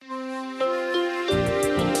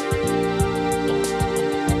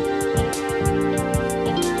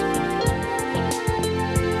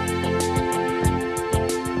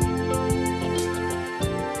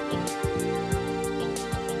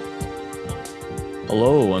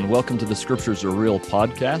Hello, and welcome to the Scriptures Are Real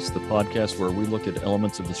podcast, the podcast where we look at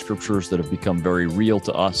elements of the Scriptures that have become very real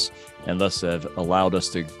to us and thus have allowed us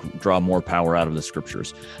to draw more power out of the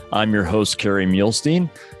Scriptures. I'm your host, Kerry Muhlstein,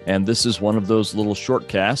 and this is one of those little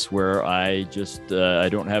shortcasts where I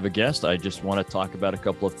don't have a guest. I just want to talk about a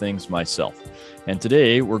couple of things myself. And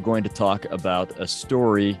today we're going to talk about a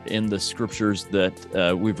story in the Scriptures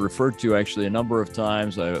that we've referred to actually a number of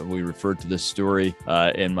times. We referred to this story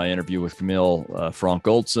in my interview with Camille Frank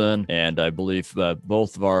Olson, and I believe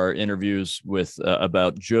both of our interviews with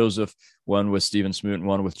about Joseph, one with Stephen Smoot and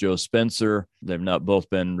one with Joe Spencer. They've not both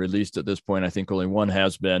been released at this point. I think only one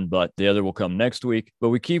has been, but the other will come next week. But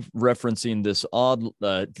we keep referencing this odd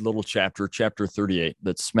little chapter 38,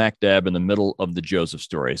 that's smack dab in the middle of the Joseph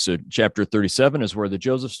story. So chapter 37 is where the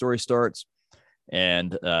Joseph story starts.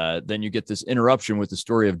 And then you get this interruption with the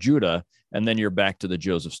story of Judah, and then you're back to the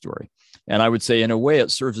Joseph story. And I would say, in a way,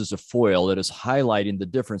 it serves as a foil. It is highlighting the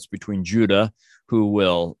difference between Judah, who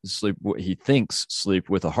will sleep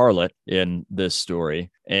with a harlot in this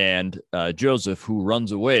story, and Joseph, who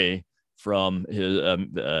runs away from his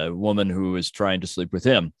woman who is trying to sleep with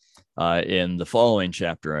him in the following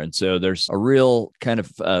chapter. And so there's a real kind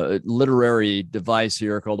of literary device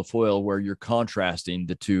here called a foil, where you're contrasting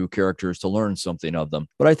the two characters to learn something of them.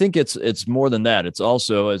 But I think it's more than that. It's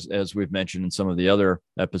also, as we've mentioned in some of the other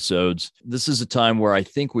episodes, this is a time where I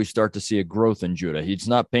think we start to see a growth in Judah. He's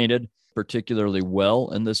not painted particularly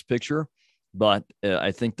well in this picture, but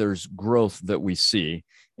I think there's growth that we see.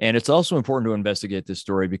 And it's also important to investigate this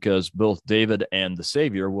story because both David and the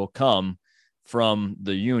Savior will come from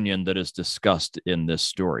the union that is discussed in this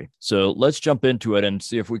story. So let's jump into it and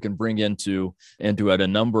see if we can bring into it a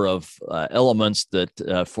number of elements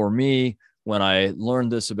that for me, when I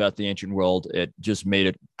learned this about the ancient world, it just made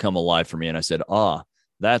it come alive for me. And I said,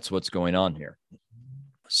 that's what's going on here.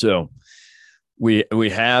 So we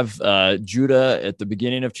have Judah at the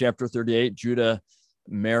beginning of chapter 38. Judah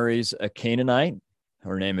marries a Canaanite.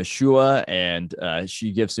 Her name is Shua, and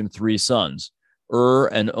she gives him three sons,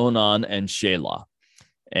 and Onan and Shelah.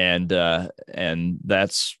 And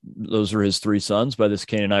those are his three sons by this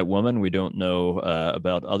Canaanite woman. We don't know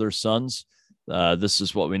about other sons. This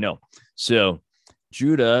is what we know. So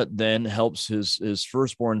Judah then helps his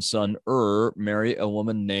firstborn son marry a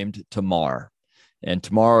woman named Tamar. And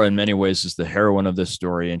Tamar, in many ways, is the heroine of this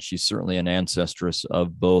story, and she's certainly an ancestress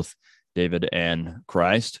of both David and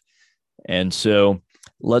Christ. And so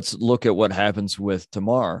let's look at what happens with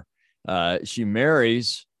Tamar. She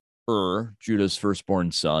marries Judah's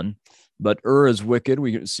firstborn son, but is wicked.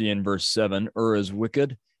 We can see in verse 7, is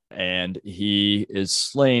wicked, and he is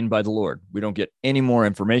slain by the Lord. We don't get any more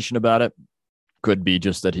information about it. Could be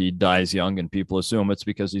just that he dies young, and people assume it's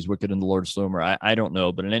because he's wicked and the Lord slew him, or I don't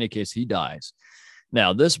know. But in any case, he dies.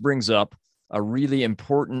 Now, this brings up a really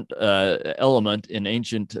important element in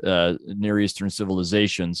ancient Near Eastern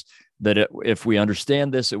civilizations, that if we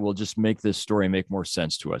understand this, it will just make this story make more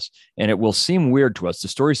sense to us. And it will seem weird to us. The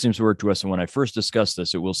story seems weird to us. And when I first discuss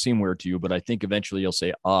this, it will seem weird to you, but I think eventually you'll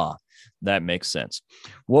say, that makes sense.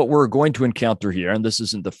 What we're going to encounter here, and this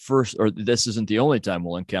isn't the only time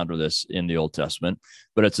we'll encounter this in the Old Testament,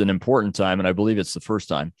 but it's an important time, and I believe it's the first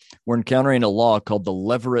time, we're encountering a law called the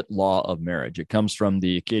Levirate law of marriage. It comes from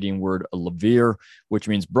the Akkadian word levir, which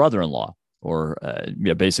means brother-in-law, or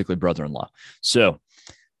basically brother-in-law. So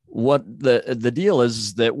what the deal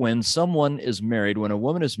is that when someone is married, when a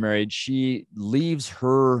woman is married, she leaves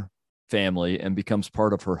her family and becomes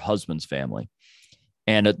part of her husband's family.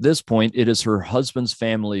 And at this point, it is her husband's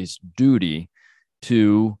family's duty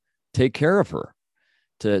to take care of her,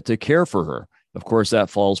 to care for her. Of course, that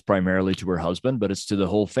falls primarily to her husband, but it's to the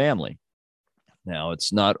whole family. Now,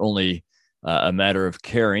 it's not only a matter of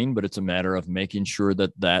caring, but it's a matter of making sure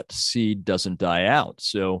that seed doesn't die out.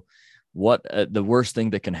 So what the worst thing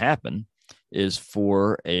that can happen is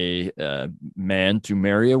for a man to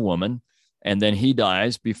marry a woman, and then he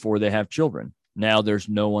dies before they have children. Now there's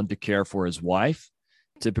no one to care for his wife.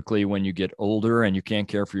 Typically, when you get older and you can't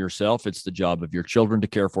care for yourself, it's the job of your children to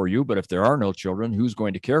care for you. But if there are no children, who's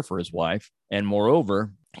going to care for his wife? And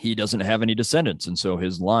moreover, he doesn't have any descendants, and so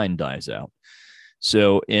his line dies out.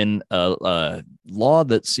 So in a law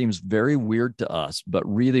that seems very weird to us, but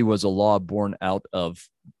really was a law born out of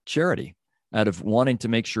charity, out of wanting to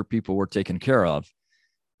make sure people were taken care of,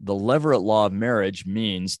 the Levirate law of marriage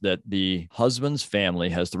means that the husband's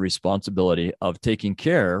family has the responsibility of taking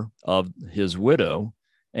care of his widow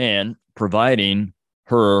and providing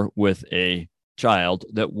her with a child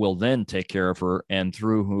that will then take care of her, and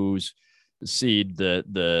through whose seed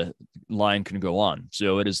the line can go on.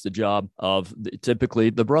 So it is the job of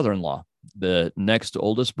typically the brother-in-law the next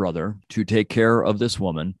oldest brother to take care of this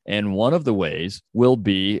woman. And one of the ways will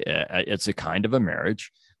be it's a kind of a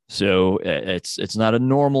marriage. So it's not a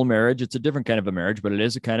normal marriage. It's a different kind of a marriage, but it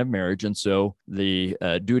is a kind of marriage. And so the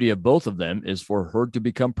duty of both of them is for her to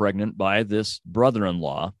become pregnant by this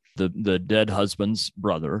brother-in-law, the dead husband's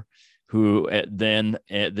brother, who then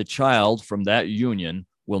the child from that union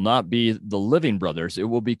will not be the living brother's. It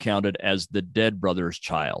will be counted as the dead brother's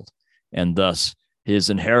child. And thus his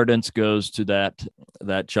inheritance goes to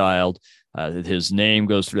that child. His name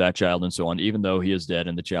goes through that child and so on, even though he is dead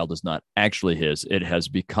and the child is not actually his, it has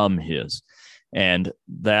become his. And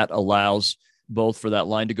that allows both for that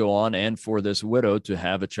line to go on and for this widow to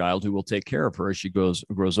have a child who will take care of her as she grows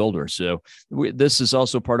older. So this is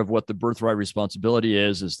also part of what the birthright responsibility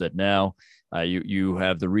is that now you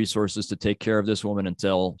have the resources to take care of this woman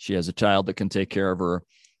until she has a child that can take care of her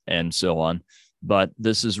and so on. But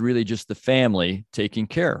this is really just the family taking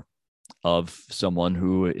care of someone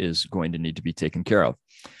who is going to need to be taken care of.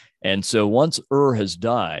 And so once has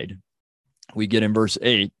died, we get in verse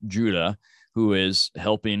 8, Judah, who is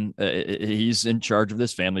helping. He's in charge of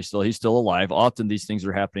this family still. He's still alive. Often these things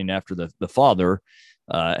are happening after the father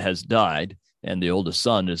has died and the oldest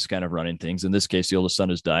son is kind of running things. In this case, the oldest son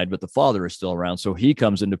has died, but the father is still around. So he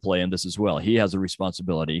comes into play in this as well. He has a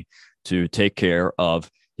responsibility to take care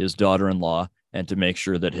of his daughter-in-law and to make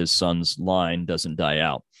sure that his son's line doesn't die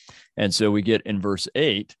out. And so we get in verse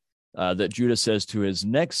 8 that Judah says to his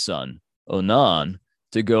next son, Onan,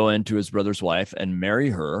 to go into his brother's wife and marry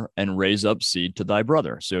her and raise up seed to thy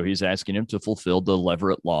brother. So he's asking him to fulfill the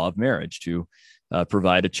levirate law of marriage, to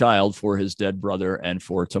provide a child for his dead brother and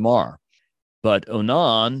for Tamar. But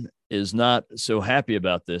Onan is not so happy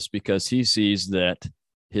about this because he sees that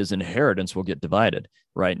his inheritance will get divided.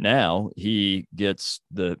 Right now, he gets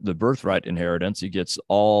the birthright inheritance. He gets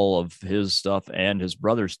all of his stuff and his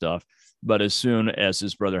brother's stuff. But as soon as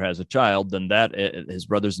his brother has a child, then his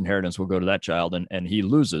brother's inheritance will go to that child, and he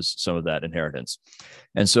loses some of that inheritance.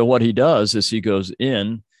 And so what he does is he goes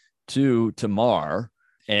in to Tamar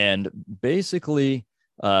and basically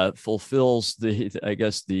fulfills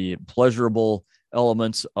the pleasurable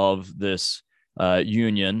elements of this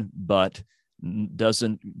union, but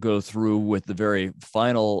doesn't go through with the very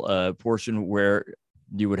final portion where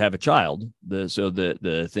you would have a child,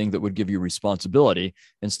 the thing that would give you responsibility.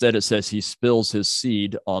 Instead, it says he spills his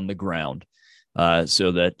seed on the ground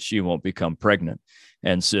so that she won't become pregnant.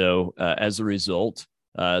 And so as a result,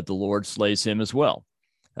 the Lord slays him as well.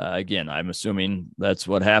 Again, I'm assuming that's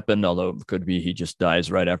what happened, although it could be he just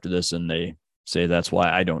dies right after this and they say that's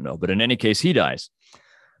why. I don't know. But in any case, he dies.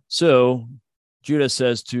 So Judah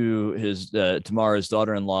says to his Tamar, his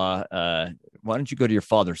daughter-in-law, why don't you go to your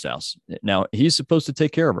father's house? Now, he's supposed to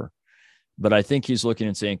take care of her, but I think he's looking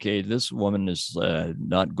and saying, okay, this woman is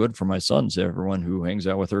not good for my sons. Everyone who hangs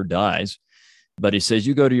out with her dies. But he says,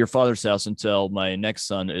 you go to your father's house until my next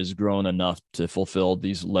son is grown enough to fulfill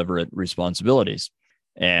these levirate responsibilities.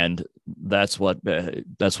 And that's what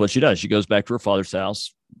she does. She goes back to her father's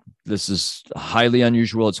house. This is highly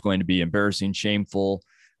unusual. It's going to be embarrassing, shameful.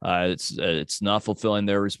 It's not fulfilling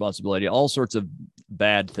their responsibility, all sorts of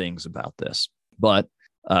bad things about this. But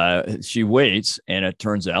she waits, and it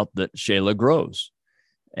turns out that Shelah grows.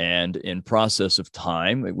 And in process of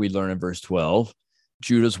time, we learn in verse 12,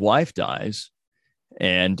 Judah's wife dies,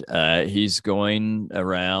 and he's going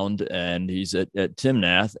around, and he's at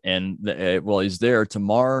Timnath, and while he's there,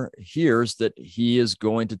 Tamar hears that he is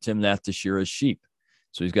going to Timnath to shear his sheep.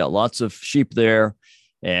 So he's got lots of sheep there,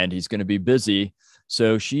 and he's going to be busy.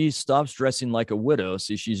 So she stops dressing like a widow.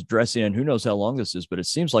 See, she's dressing, and who knows how long this is, but it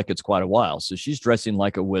seems like it's quite a while. So she's dressing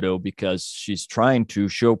like a widow because she's trying to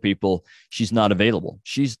show people she's not available.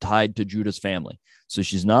 She's tied to Judah's family. So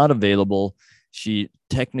she's not available. She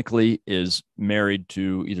technically is married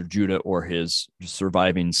to either Judah or his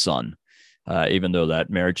surviving son. Even though that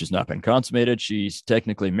marriage has not been consummated, she's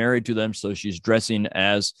technically married to them. So she's dressing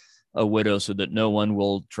as a widow so that no one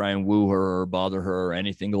will try and woo her or bother her or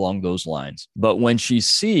anything along those lines. But when she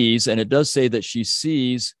sees, and it does say that she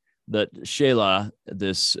sees that Shelah,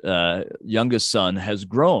 this youngest son, has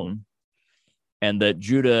grown and that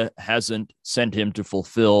Judah hasn't sent him to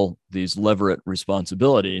fulfill these levirate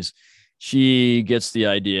responsibilities, she gets the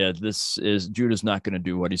idea Judah's not going to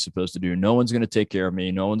do what he's supposed to do. No one's going to take care of me.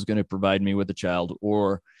 No one's going to provide me with a child,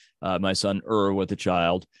 or my son with a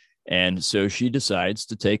child. And so she decides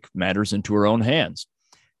to take matters into her own hands,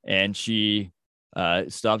 and she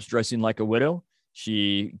stops dressing like a widow.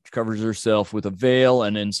 She covers herself with a veil,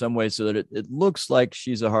 and in some ways so that it looks like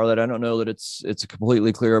she's a harlot. I don't know that it's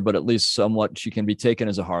completely clear, but at least somewhat she can be taken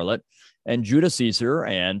as a harlot. And Judah sees her,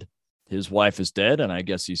 and his wife is dead, and I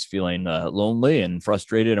guess he's feeling lonely and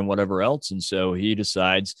frustrated and whatever else. And so he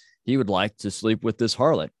decides he would like to sleep with this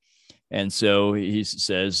harlot. And so he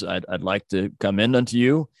says, I'd like to come in unto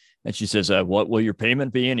you. And she says, what will your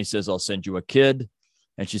payment be? And he says, I'll send you a kid.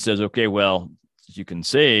 And she says, okay, well, you can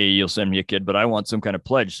say you'll send me a kid, but I want some kind of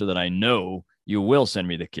pledge so that I know you will send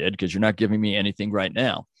me the kid, because you're not giving me anything right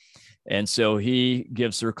now. And so he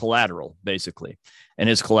gives her collateral, basically. And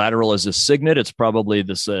his collateral is a signet. It's probably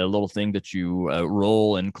this little thing that you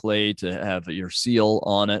roll in clay to have your seal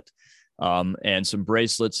on it. And some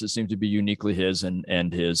bracelets that seem to be uniquely his,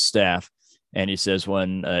 and his staff. And he says,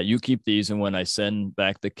 when you keep these, and when I send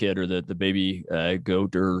back the kid, or the baby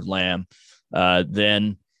goat or lamb,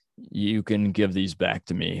 then you can give these back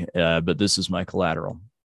to me. But this is my collateral.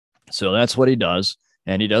 So that's what he does.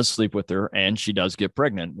 And he does sleep with her, and she does get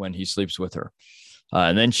pregnant when he sleeps with her.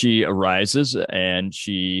 And then she arises, and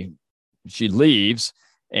she leaves,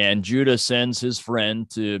 and Judah sends his friend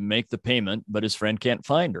to make the payment, but his friend can't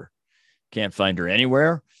find her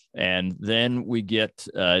anywhere. And then we get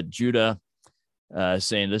Judah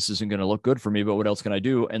saying, this isn't going to look good for me, but what else can I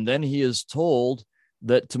do? And then he is told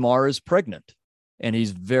that Tamar is pregnant, and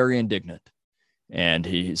he's very indignant. And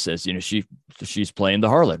he says, she's playing the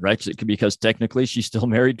harlot, right? Because technically she's still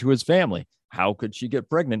married to his family. How could she get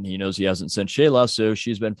pregnant? He knows he hasn't sent Shelah, so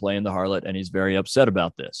she's been playing the harlot, and he's very upset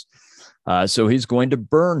about this. So he's going to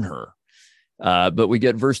burn her. But we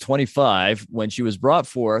get verse 25. When she was brought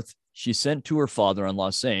forth, she sent to her father-in-law,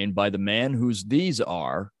 saying, by the man whose these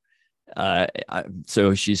are.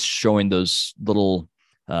 So she's showing those little,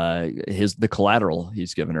 the collateral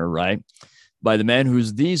he's given her, right? By the man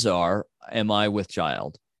whose these are, am I with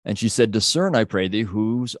child? And she said, discern, I pray thee,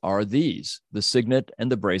 whose are these, the signet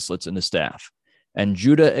and the bracelets and the staff? And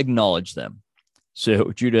Judah acknowledged them.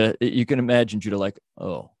 So Judah, you can imagine Judah like,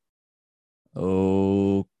 oh,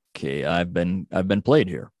 okay, I've been played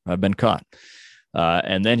here. I've been caught.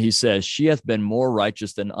 And then he says, she hath been more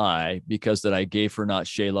righteous than I, because that I gave her not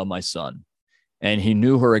Shelah my son. And he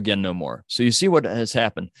knew her again no more. So you see what has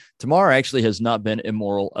happened. Tamar actually has not been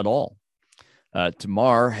immoral at all.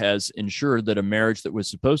 Tamar has ensured that a marriage that was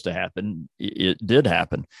supposed to happen, it did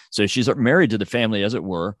happen. So she's married to the family, as it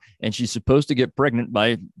were, and she's supposed to get pregnant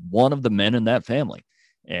by one of the men in that family.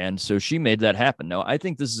 And so she made that happen. Now, I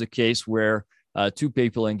think this is a case where two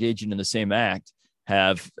people engaging in the same act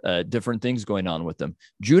have different things going on with them.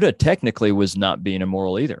 Judah technically was not being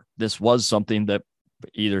immoral either. This was something that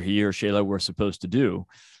either he or Shelah were supposed to do,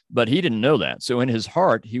 but he didn't know that. So in his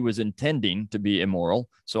heart, he was intending to be immoral.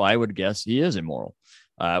 So I would guess he is immoral.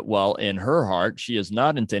 While in her heart, she is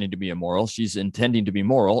not intending to be immoral. She's intending to be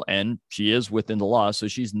moral, and she is within the law. So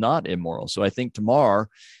she's not immoral. So I think Tamar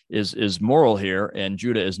is moral here, and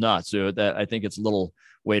Judah is not. So that, I think it's a little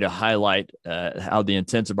way to highlight how the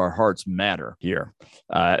intents of our hearts matter here.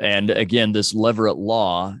 And again, this levirate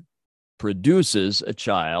law produces a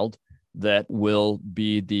child that will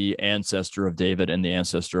be the ancestor of David and the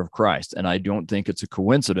ancestor of Christ. And I don't think it's a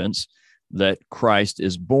coincidence that Christ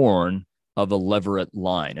is born of a levirate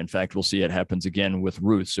line. In fact, we'll see it happens again with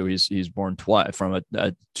Ruth. So he's born twice from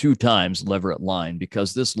a 2 times levirate line,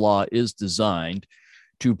 because this law is designed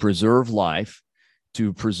to preserve life,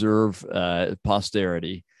 to preserve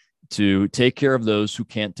posterity, to take care of those who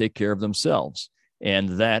can't take care of themselves. And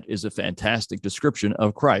that is a fantastic description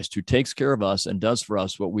of Christ, who takes care of us and does for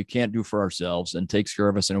us what we can't do for ourselves, and takes care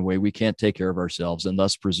of us in a way we can't take care of ourselves, and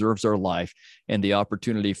thus preserves our life and the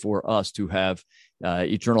opportunity for us to have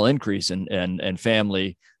eternal increase and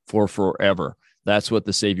family for forever. That's what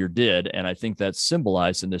the Savior did. And I think that's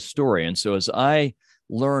symbolized in this story. And so as I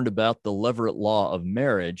learned about the levirate law of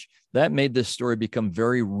marriage, that made this story become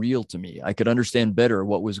very real to me. I could understand better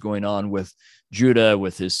what was going on with Judah,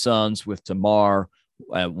 with his sons, with Tamar,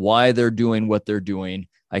 why they're doing what they're doing.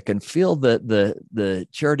 I can feel the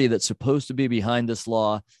charity that's supposed to be behind this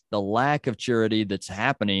law, the lack of charity that's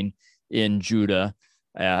happening in Judah,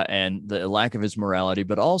 and the lack of his morality,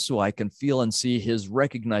 but also I can feel and see his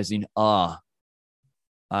recognizing,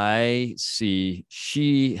 I see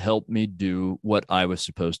she helped me do what I was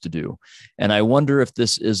supposed to do. And I wonder if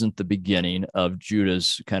this isn't the beginning of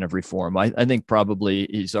Judah's kind of reform. I think probably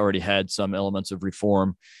he's already had some elements of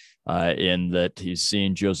reform in that he's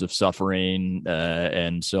seen Joseph suffering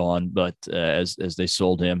and so on, but as they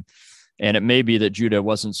sold him. And it may be that Judah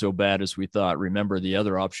wasn't so bad as we thought. Remember, the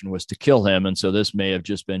other option was to kill him. And so this may have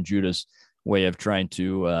just been Judah's way of trying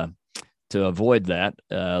to avoid that,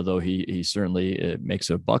 though he certainly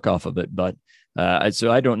makes a buck off of it. But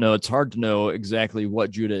so I don't know. It's hard to know exactly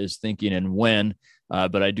what Judah is thinking and when,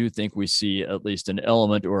 but I do think we see at least an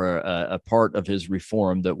element or a part of his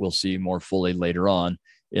reform that we'll see more fully later on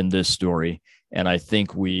in this story. And I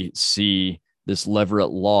think we see this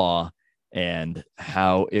levirate law and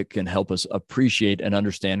how it can help us appreciate and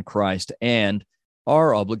understand Christ and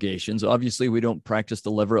our obligations. Obviously, we don't practice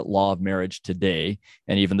the levirate law of marriage today,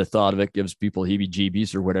 and even the thought of it gives people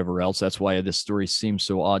heebie-jeebies or whatever else. That's why this story seems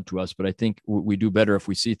so odd to us. But I think we do better if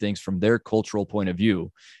we see things from their cultural point of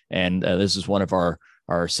view. And this is one of our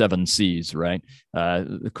 7 C's, right?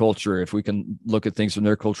 The culture, if we can look at things from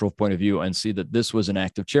their cultural point of view and see that this was an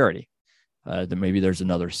act of charity, then maybe there's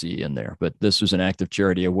another C in there. But this was an act of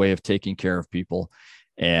charity, a way of taking care of people.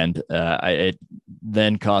 And it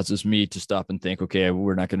then causes me to stop and think, okay,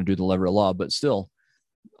 we're not going to do the levirate law, but still,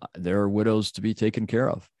 there are widows to be taken care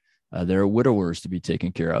of. There are widowers to be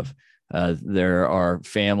taken care of. There are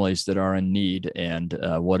families that are in need, and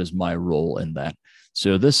what is my role in that?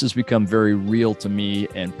 So this has become very real to me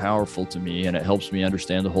and powerful to me, and it helps me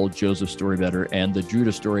understand the whole Joseph story better, and the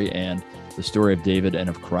Judah story, and the story of David and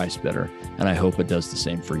of Christ better. And I hope it does the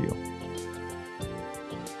same for you.